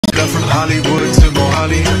Hollywood to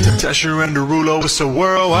Mohali, Tesher and Derulo, it's a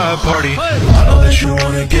worldwide party. I know that you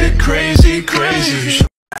wanna get crazy, crazy.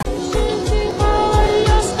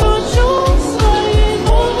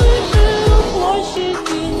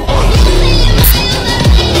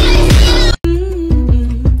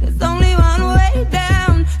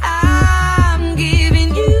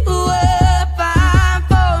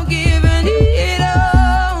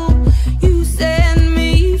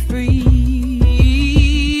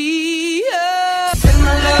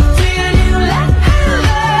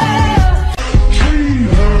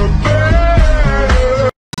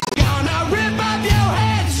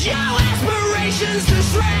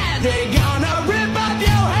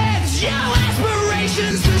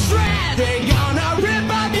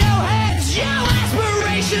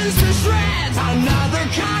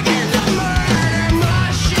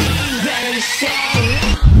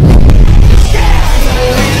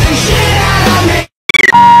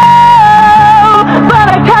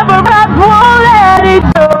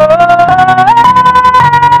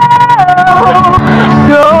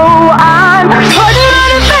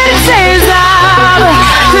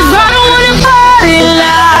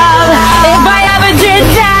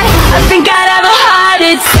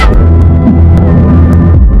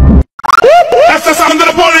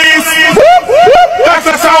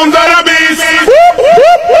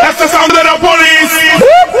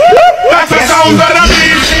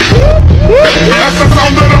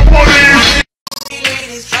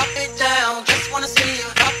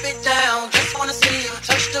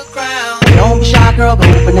 Girl, go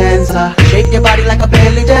bonanza. Shake your body like a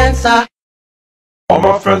belly dancer. All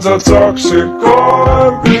my friends are toxic,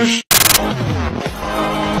 garbage.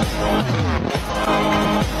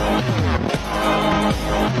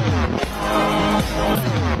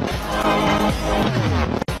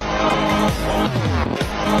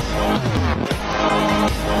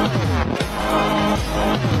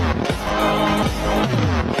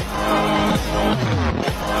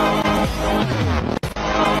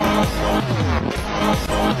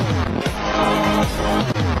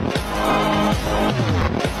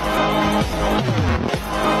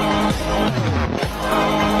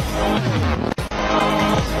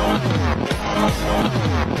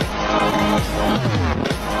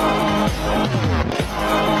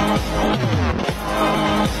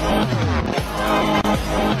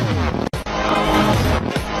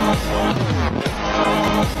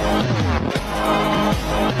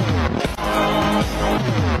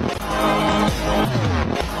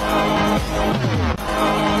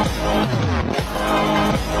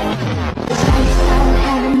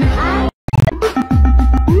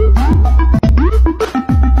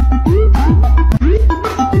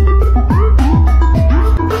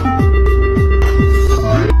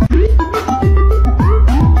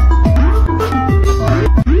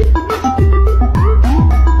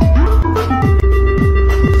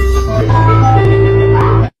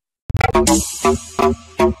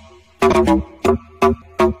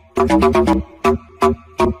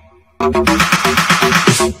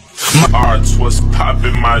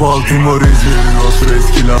 Baltimore, İzmir, Rosser,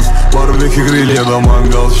 Eskilas, barbekü grill ya da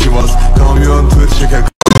mangal şivas, kamyon, tır, şeker.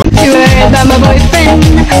 You heard about my boyfriend,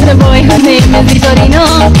 the boy whose name is Vitorino.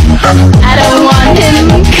 I don't want him,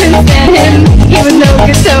 couldn't stand him, he was no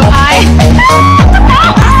good, so I...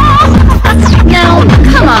 Now,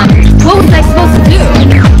 come on, what was I supposed to do?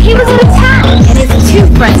 He was out of town, and his two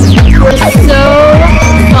friends were so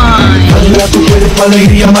fine. Dala tu cuerpo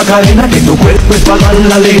alegría Macarena, que tu cuerpo es para dar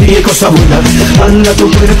la alegría y cosas buenas. Dala tu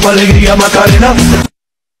cuerpo alegría Macarena.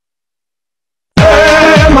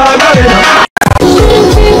 Macarena.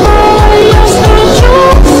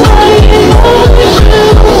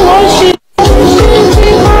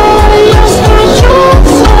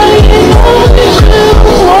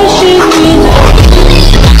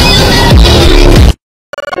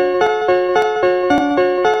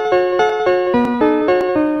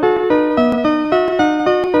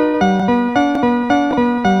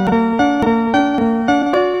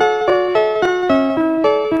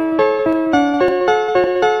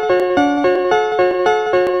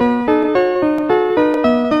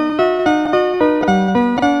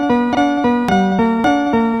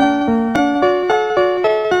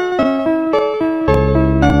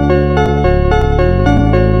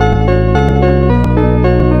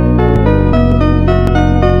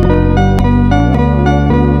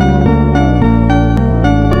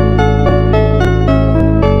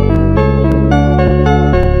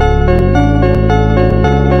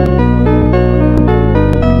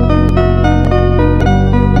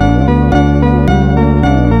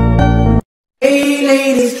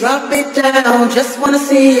 down, just wanna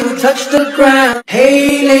see you touch the ground.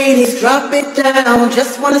 Hey ladies, drop it down,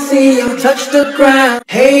 just wanna see you touch the ground.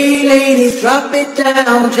 Hey ladies, drop it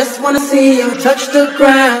down, just wanna see you touch the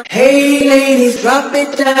ground. Hey ladies, drop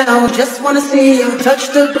it down, just wanna see you touch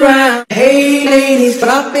the ground. Hey ladies,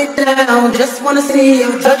 drop it down, just wanna see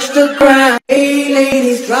you touch the ground. Hey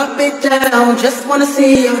ladies, drop it down, just wanna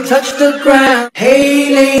see you touch the ground.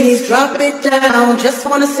 Hey ladies, drop it down, just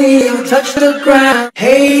wanna see you touch the ground.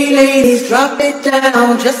 Hey ladies, drop it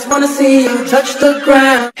down, just wanna see you touch the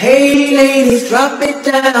ground. Hey ladies, drop it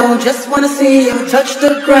down, just wanna see you touch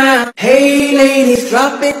the ground. Hey ladies,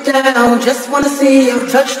 drop it down, just wanna see you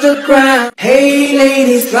touch the ground. Hey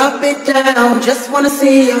ladies, drop it down, just wanna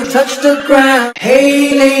see you touch the ground.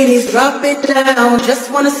 Hey ladies, drop it down,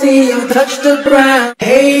 just wanna see you touch the ground.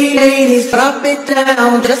 Hey ladies, drop it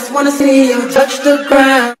down, just wanna see you touch the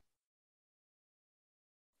ground.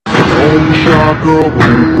 Don't be shy, girl, go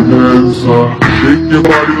bonanza. Shake your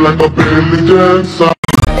body like a belly dancer.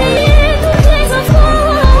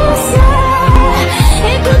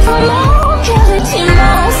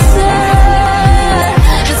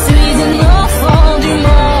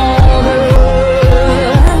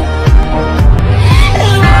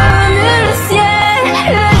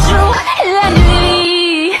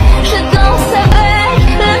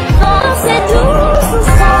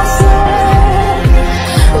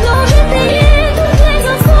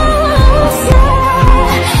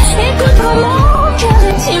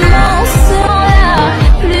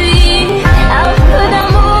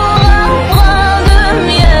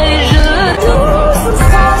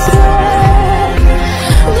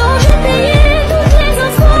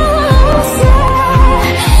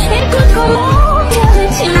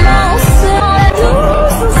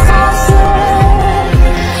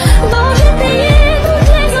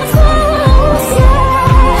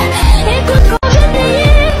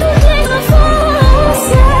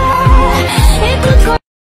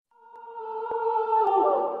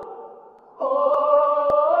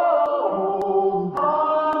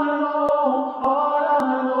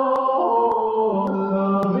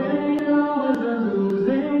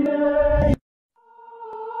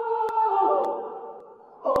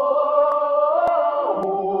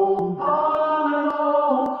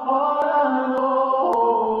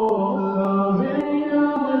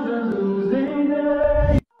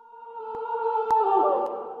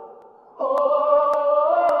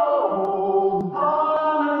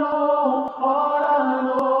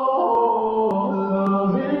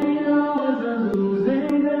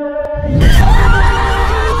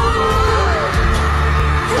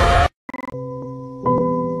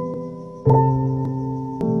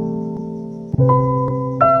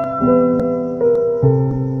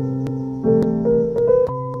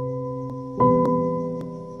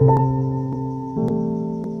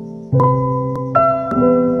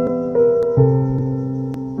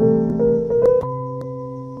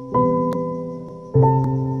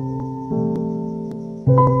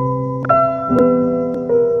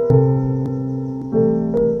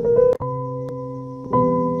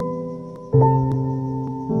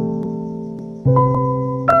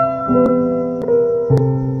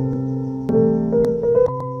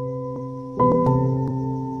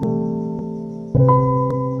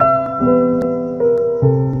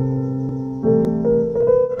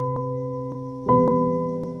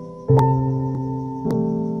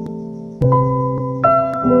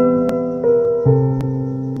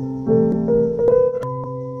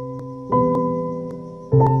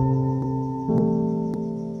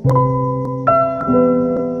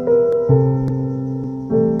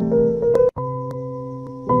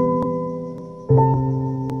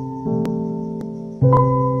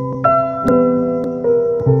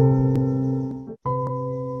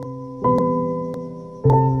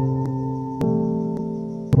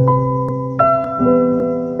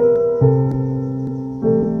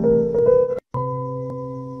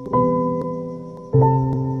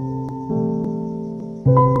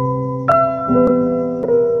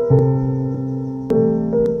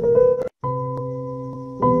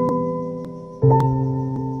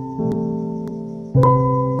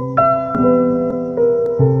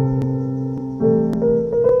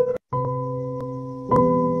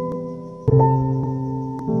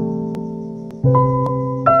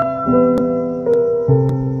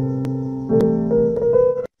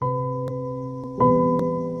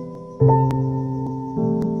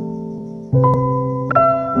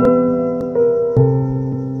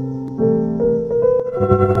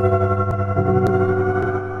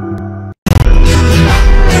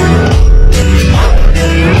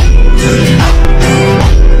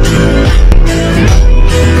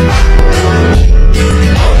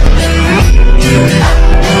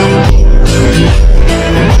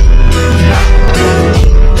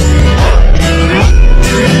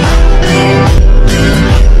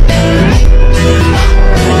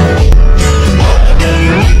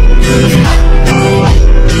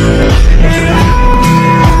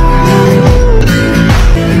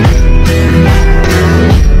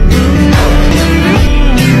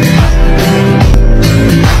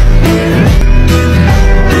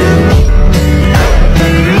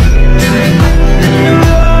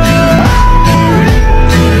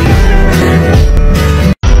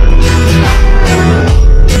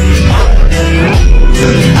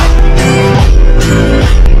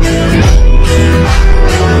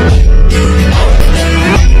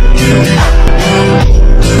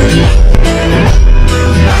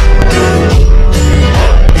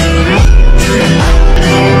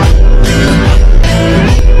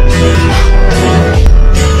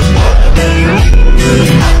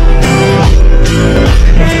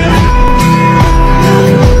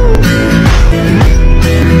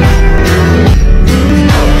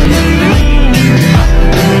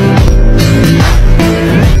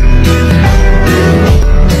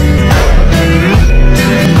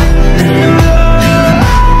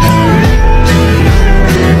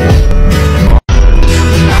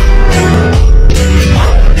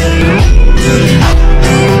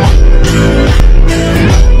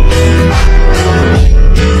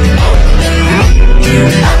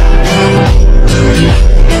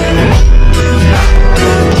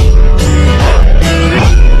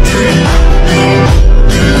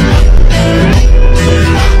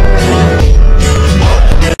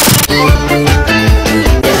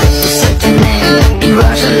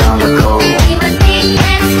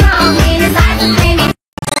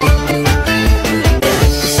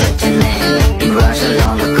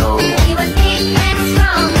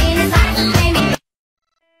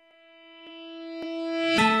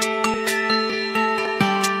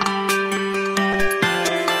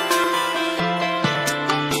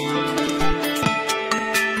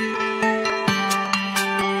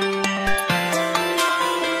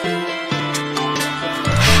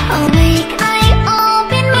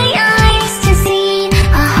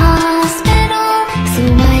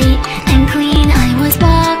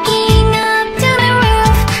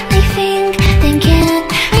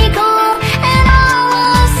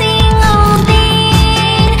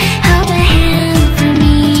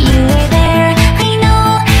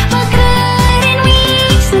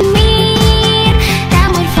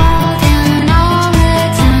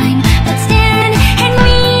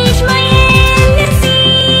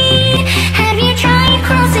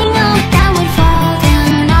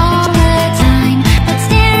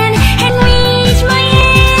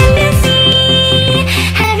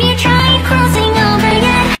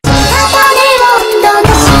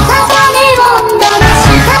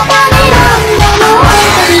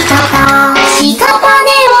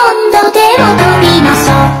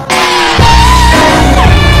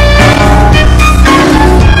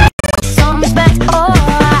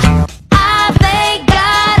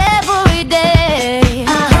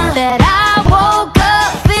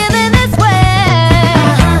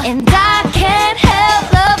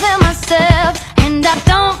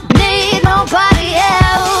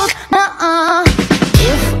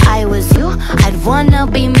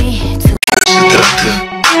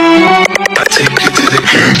 I take you to the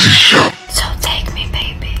candy shop. So take me,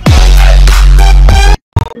 baby.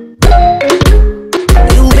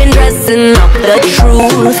 You've been dressing up the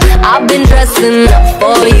truth, I've been dressing up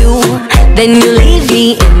for you. Then you leave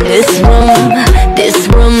me in this room, this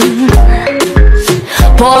room.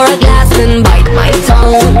 Pour a glass and bite my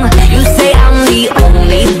tongue. You say I'm the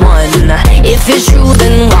only one. If it's true,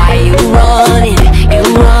 then why you running? You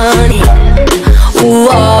running. Ooh,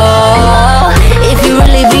 oh. If you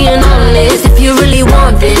really being honest, if you really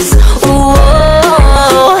want this, ooh,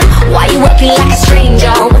 oh. Why you acting like a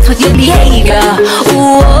stranger? What's with your behavior?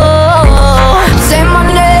 Ooh, oh. Say my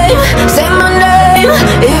name, say my name.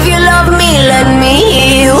 If you love me, let me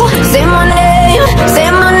hear you. Say my name,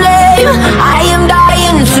 say my name. I am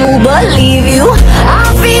dying to believe you. I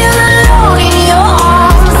feel alone in your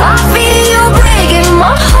arms. I feel you breaking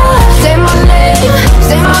my heart. Say my name,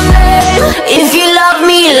 say my name. If you love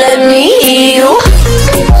me, let me hear you.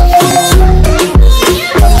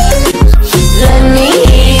 Let me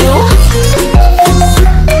hear you.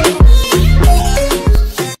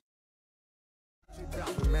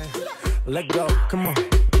 Let go, come on.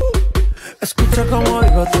 Escucha como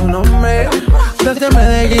digo tu nombre, desde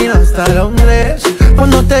Medellín hasta Londres.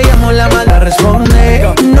 Cuando te llamo la mala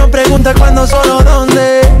responde. No pregunta cuándo, solo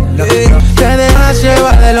dónde. Te dejas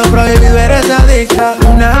llevar de lo prohibido, eres adicta.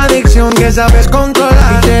 Una adicción que sabes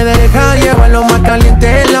controlar. Y te deja llevar lo más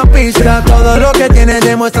caliente en la pista. Todo lo que tienes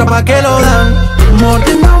demuestra pa' que lo dan.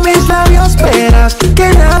 Mordiendo mis labios, esperas que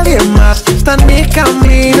nadie más está en mi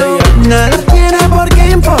camino. Nada tiene por qué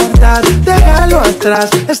importar, déjalo atrás,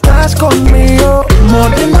 estás conmigo.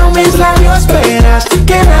 Mordiendo mis labios, esperas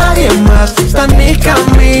que nadie más está en mi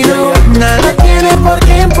camino. Nada tiene por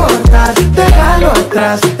qué importar, déjalo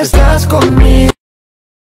atrás, estás conmigo.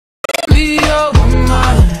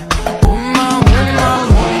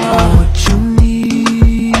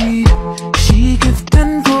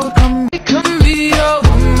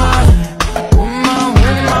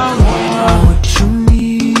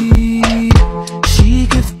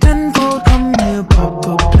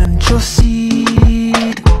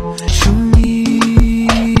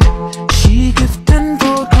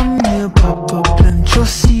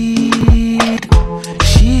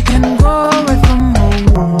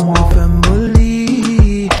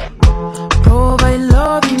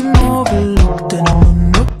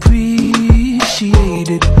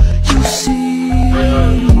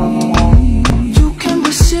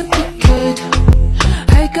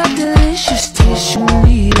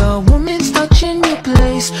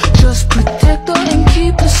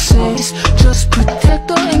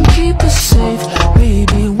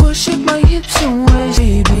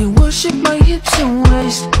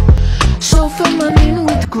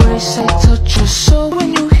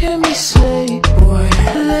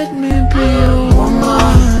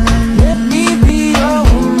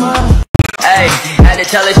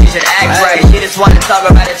 Tell her she should act right. She just wanted to talk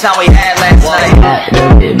about the time we had last night.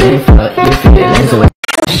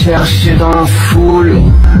 Chercher dans la foule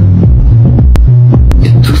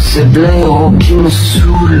et tous ces blaireaux qui me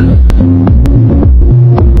saoulent.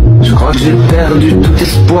 Je crois que j'ai perdu tout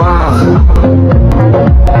espoir.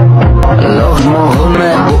 Alors je m'en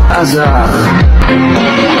remets au hasard.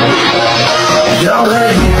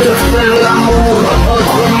 J'aurais dû te faire l'amour au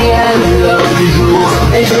première heure du jour.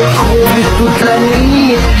 Et je cours toute la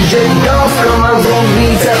nuit. Je danse comme un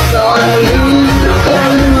zombie. Ça sent la lune, la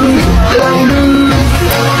lune, la lune.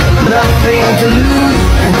 Nothing to lose,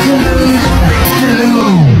 to lose, to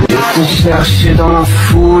lose. Je te cherchais dans la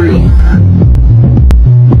foule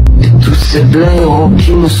et tous ces blaireaux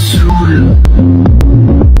qui me saoulent.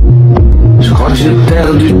 Je crois que j'ai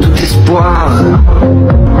perdu tout espoir.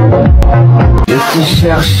 Je te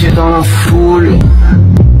cherchais dans la foule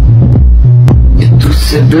et tous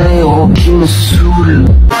ces blaireaux qui me saoulent.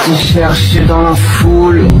 Je te cherchais dans la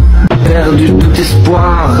foule, perdu tout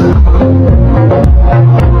espoir.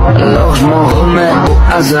 Alors je m'en remets au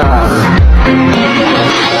hasard.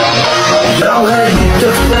 J'aurais dû te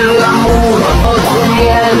faire l'amour aux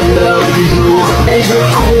premières heures du jour. Et je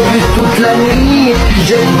cours toute la nuit.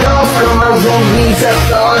 Je danse comme un zombie. Ça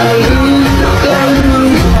sent la lune, la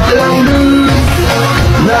lune, la lune.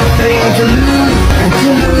 Nothing to lose, to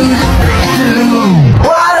lose, to lose.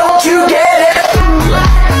 Why don't you get it?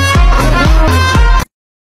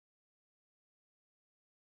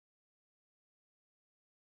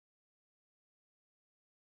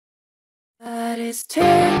 But it's too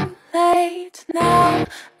late now.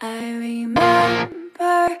 I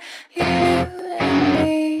remember you and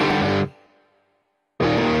me,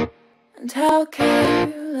 and how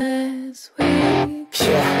careless we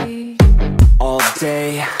could be. All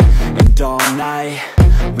day and all night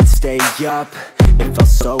we'd stay up, it felt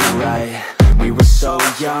so right. We were so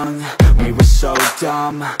young, we were so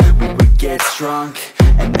dumb. We would get drunk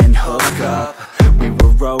and then hook up. We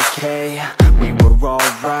were okay, we were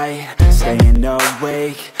alright. Staying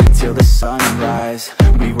awake till the sunrise.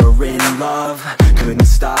 We were in love, couldn't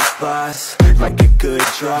stop us. Like a good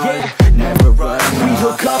drug, never run off. We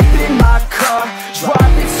hook up in my car,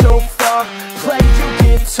 driving so far. Play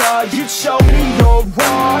your guitar, you'd show me your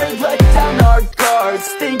heart. Let down our guards,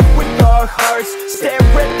 think with our hearts. Stare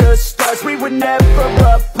at the stars, we were never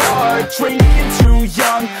apart. Drinking too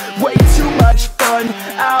young, way too much fun.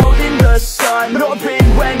 Out in the sun, open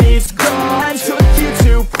when it's gone. Took you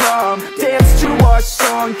to prom, dance to our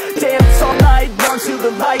song. Dance all night long till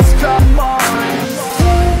the lights come on.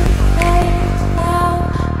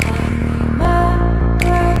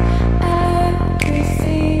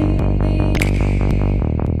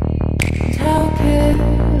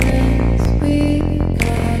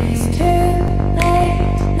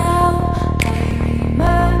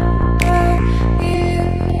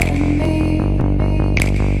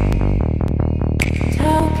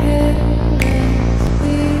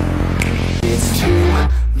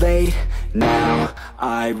 Now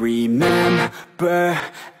I remember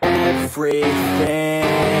everything.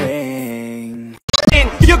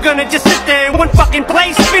 You're gonna just sit there in one fucking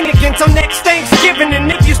place, spinning till next Thanksgiving. And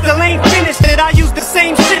if you still ain't finished it, I use the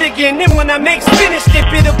same shit again. And when I make finished it,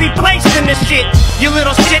 it'll be placed in the shit. You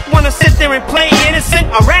little shit wanna sit there and play innocent.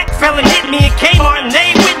 A rat fella hit me in Kmart and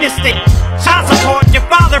they witnessed it. Child support, your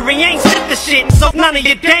father, he ain't sent the shit. So none of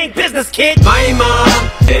your dang business, kid. My mom,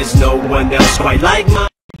 there's no one else quite like mine.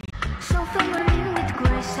 So feminine with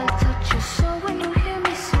grace, I touch your soul when you hear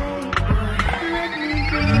me say, let me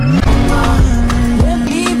be. Let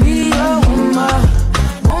me be your woman.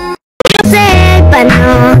 Para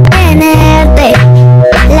no tenerte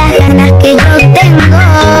las ganas que yo tengo,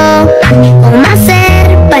 cómo hacer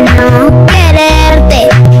para no quererte,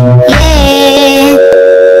 yeah.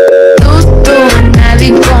 Tú, nadie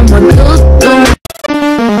como tú.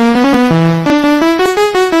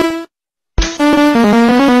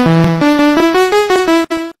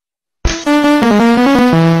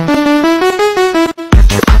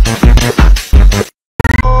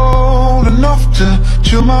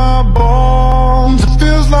 Chill my bones, it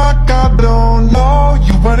feels like I don't know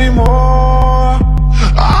you anymore.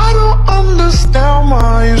 I don't understand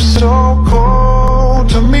why you're so cold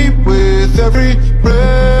to me. With every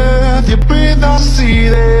breath you breathe, I see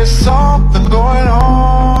there's something going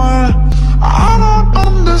on. I don't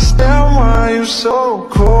understand why you're so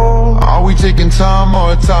cold. Are we taking time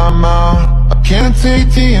or time out? I can't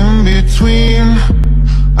take the in-between.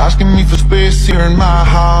 Asking me for space here in my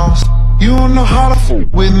house. You don't know how to fool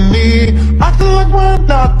with me, acting like we're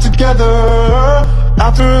not together.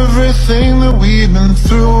 After everything that we've been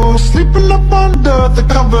through, sleeping up under the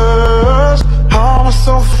covers. How am I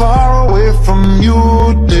so far away from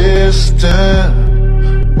you, distant?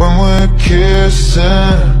 When we're kissing,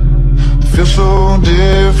 it feels so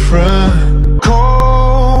different.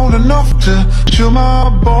 Cold enough to chill my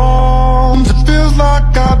bones. It feels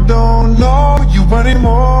like I don't know you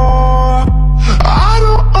anymore. I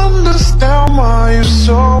don't understand why you're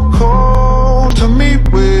so cold to me.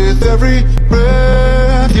 With every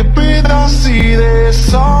breath you breathe, I see there's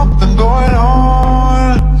something going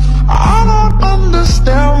on. I don't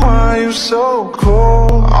understand why you're so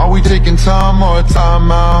cold. Are we taking time or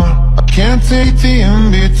time out? I can't take the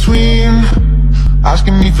in-between.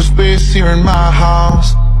 Asking me for space here in my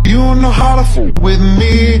house. You don't know how to fool with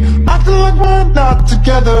me, acting like we're not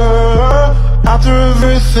together. After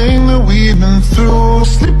everything that we've been through,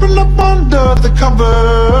 sleeping up under the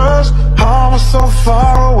covers. How am I so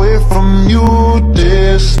far away from you,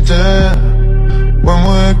 distant? When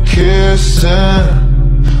we're kissing,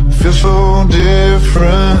 it feels so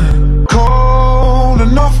different. Cold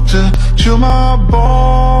enough to chill my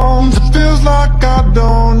bones. It feels like I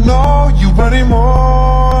don't know you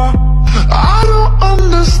anymore. I don't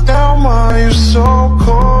understand why you're so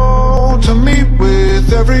cold to me.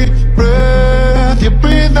 With every breath you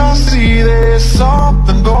breathe, I see there's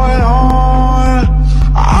something going on.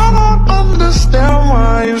 I don't understand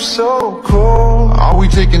why you're so cold. Are we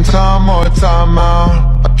taking time or time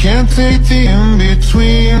out? I can't take the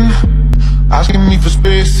in-between. Asking me for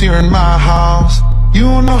space here in my house. You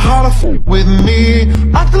don't know how to fool with me,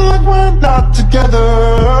 acting like we're not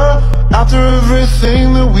together. After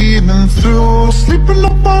everything that we've been through, sleeping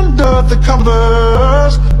up under the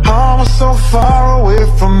covers. How am I so far away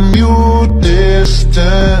from you,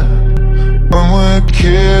 distant? When we're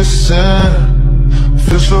kissing, it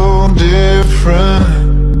feels so different.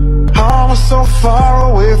 How am I so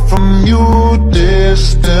far away from you,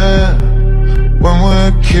 distant?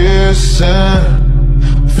 sin.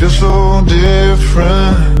 Feel so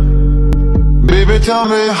different. Baby, tell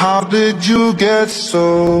me, how did you get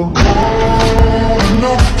so cold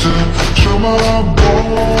enough to show my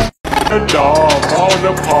bones?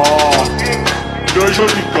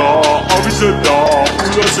 너희가 어디서나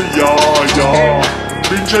불렀어요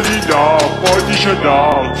빈천이다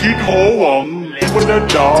어디서나 긴 호왕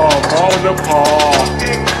이번에다 마음아파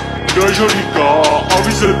너희가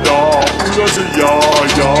어디서나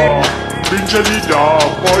불렀어요 빈천이다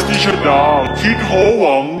어디서나 긴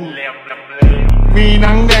호왕 มีห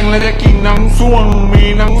นังแดงและจะกินหนังส้วงมี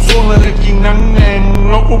หนังส้วงและจะกินหนังแดง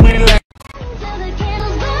แล้วกูไม่แรง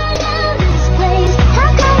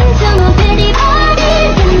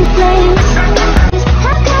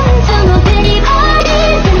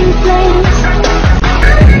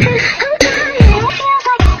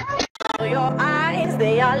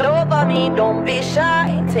Don't be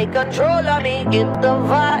shy, take control of me, get the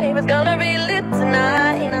vibe, it's gonna be lit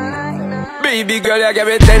tonight. Baby girl, you give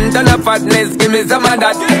me 10 ton of fatness, give me some of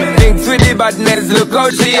that. Thinks with the badness, look how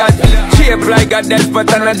she at. Shape like a death,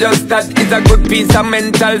 but I'm not just that. It's a good piece of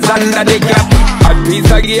mentals under the cap. A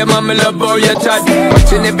piece of game, I'm love how you chat.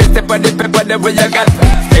 Watching every step of the paper, the way you got.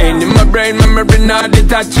 Staying in my brain, memory not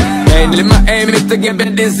detached. Mainly my aim is to give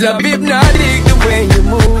it this love. Hypnotic the way you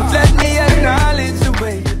move, let me acknowledge the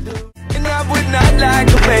way you do. And I would not like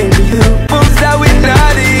the way you moves that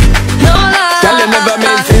hypnotic. No lie, tell you never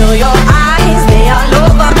meant to. feel your eyes, they all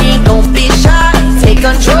over me. Don't be shy, take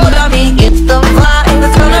control of me, get the vibe,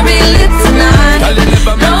 it's gonna be lit tonight. Tell you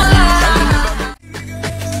never No meant lie,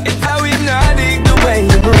 it's how hypnotic the way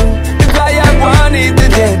you move. It's why I wanted to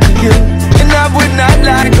get to you. And I would not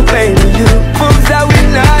like the way you moves that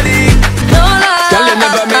hypnotic. no lie, Tell you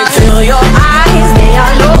never meant to. feel your eyes, they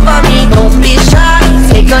all over me. Don't be shy,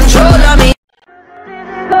 take control of me.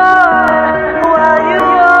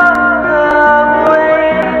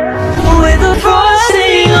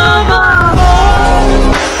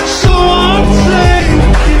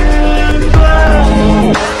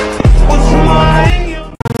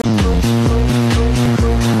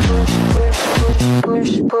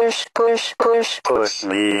 Push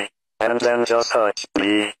me, and then just touch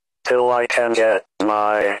me, till I can get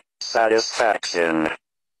my satisfaction.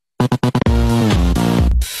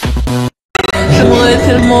 J'aimerais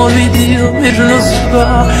tellement lui dire, mais je n'ose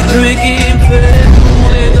pas. Je lui kiffe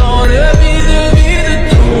tourner dans le vide,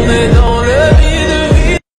 tourner dans le vide.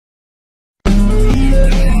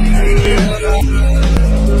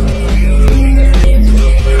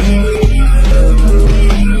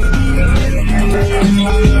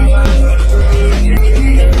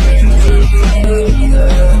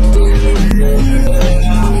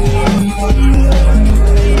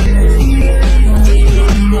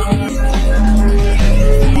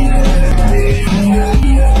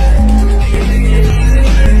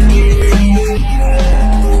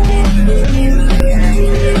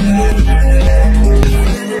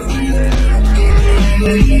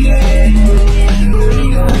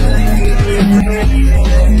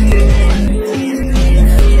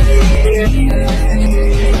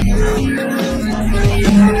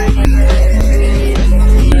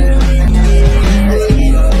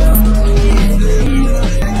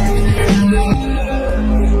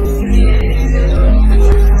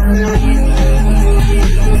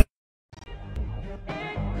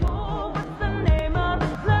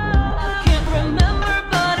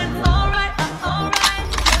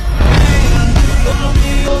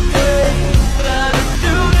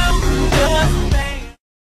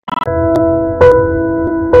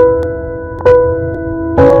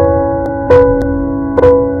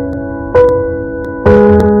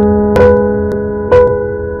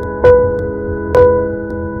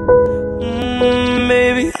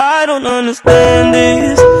 Baby, I don't understand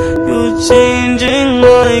this. You're changing,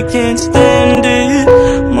 I can't stand it.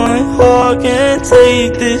 My heart can't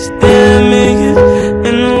take this damage.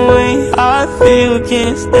 And the way I feel,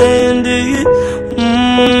 can't stand it.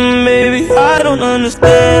 Baby, I don't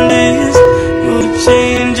understand this. You're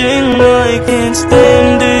changing, I can't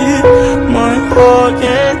stand it. My heart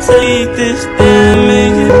can't take this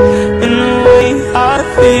damage. And the way I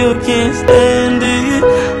feel, can't stand it.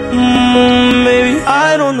 Maybe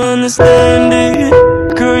I don't understand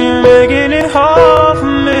it. Girl, you're making it hard for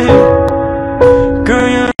me. Girl,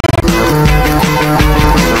 you're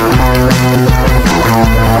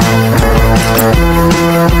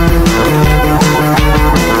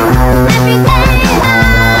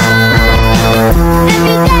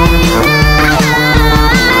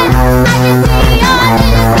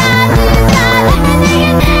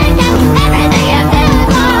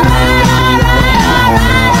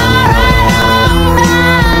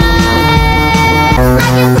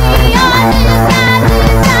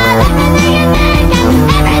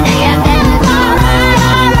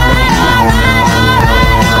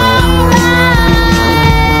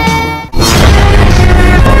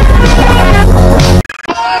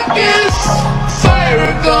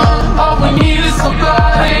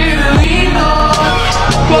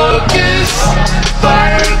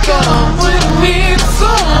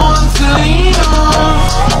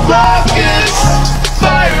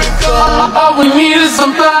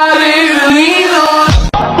somebody to lean on.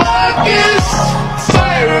 Marcus,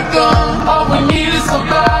 fire gun. All we need is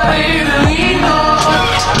somebody to lean on.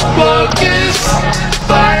 Marcus,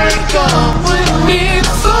 fire gun. We need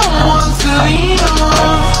someone to lean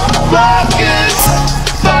on. Marcus,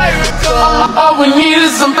 fire gun. All we need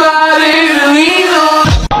is somebody to lean on.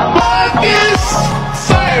 Marcus,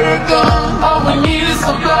 fire gun. All we need is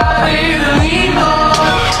somebody to lean on.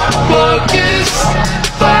 Marcus,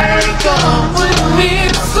 fire gun. We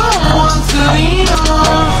need someone to lean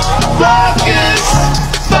on. Marcus,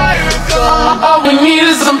 fire gun. All we need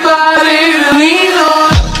is somebody to lean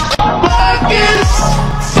on. Marcus,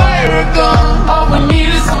 fire gun. All we need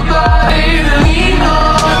is somebody to lean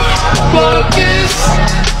on. Marcus,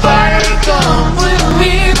 fire gun. We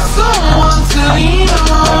need someone to lean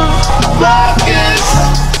on. Marcus,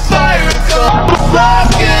 fire gun.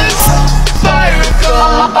 Marcus, fire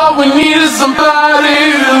gun. All we need is somebody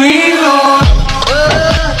to lean on.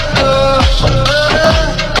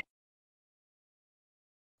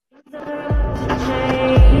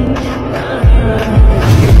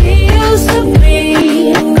 We used to be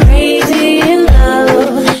crazy in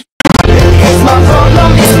love. It's my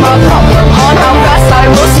problem, on how fast I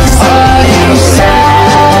will succeed. Are you satisfied?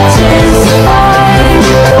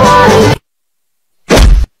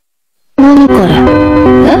 何これ？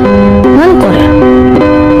え？何これ？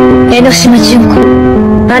江ノ島純子、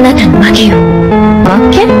あなたの負けよ。負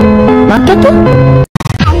け？負けた？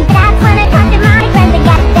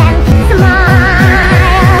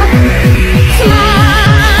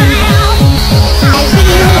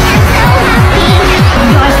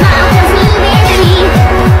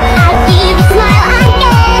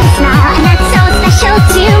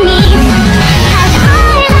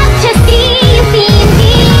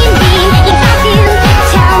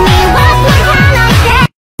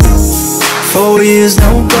 4 years,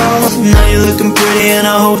 no calls. Now you're looking pretty in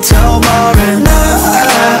a hotel bar, and I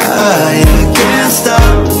can't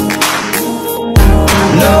stop.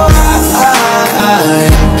 No, I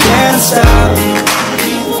can't stop.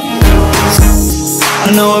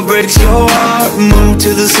 I know it breaks your heart. Moved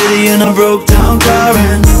to the city in a broke down car,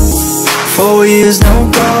 and 4 years, no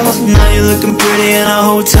calls. Now you're looking pretty in a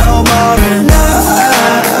hotel bar, and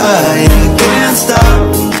I can't stop.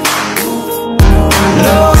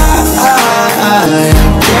 No, I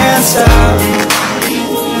can't stop.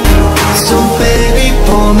 So baby,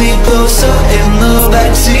 pull me closer in the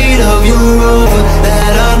backseat of your Rover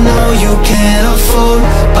that I know you can't afford.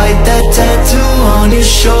 Bite that tattoo on your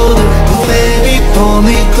shoulder. Oh baby, pull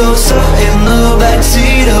me closer in the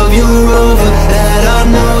backseat of your Rover that I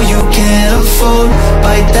know you can't afford.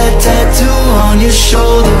 Bite that tattoo on your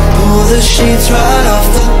shoulder. Pull the sheets right off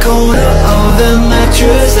the corner of the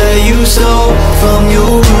mattress that you stole from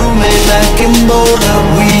your roommate back in Boulder.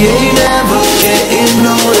 We ain't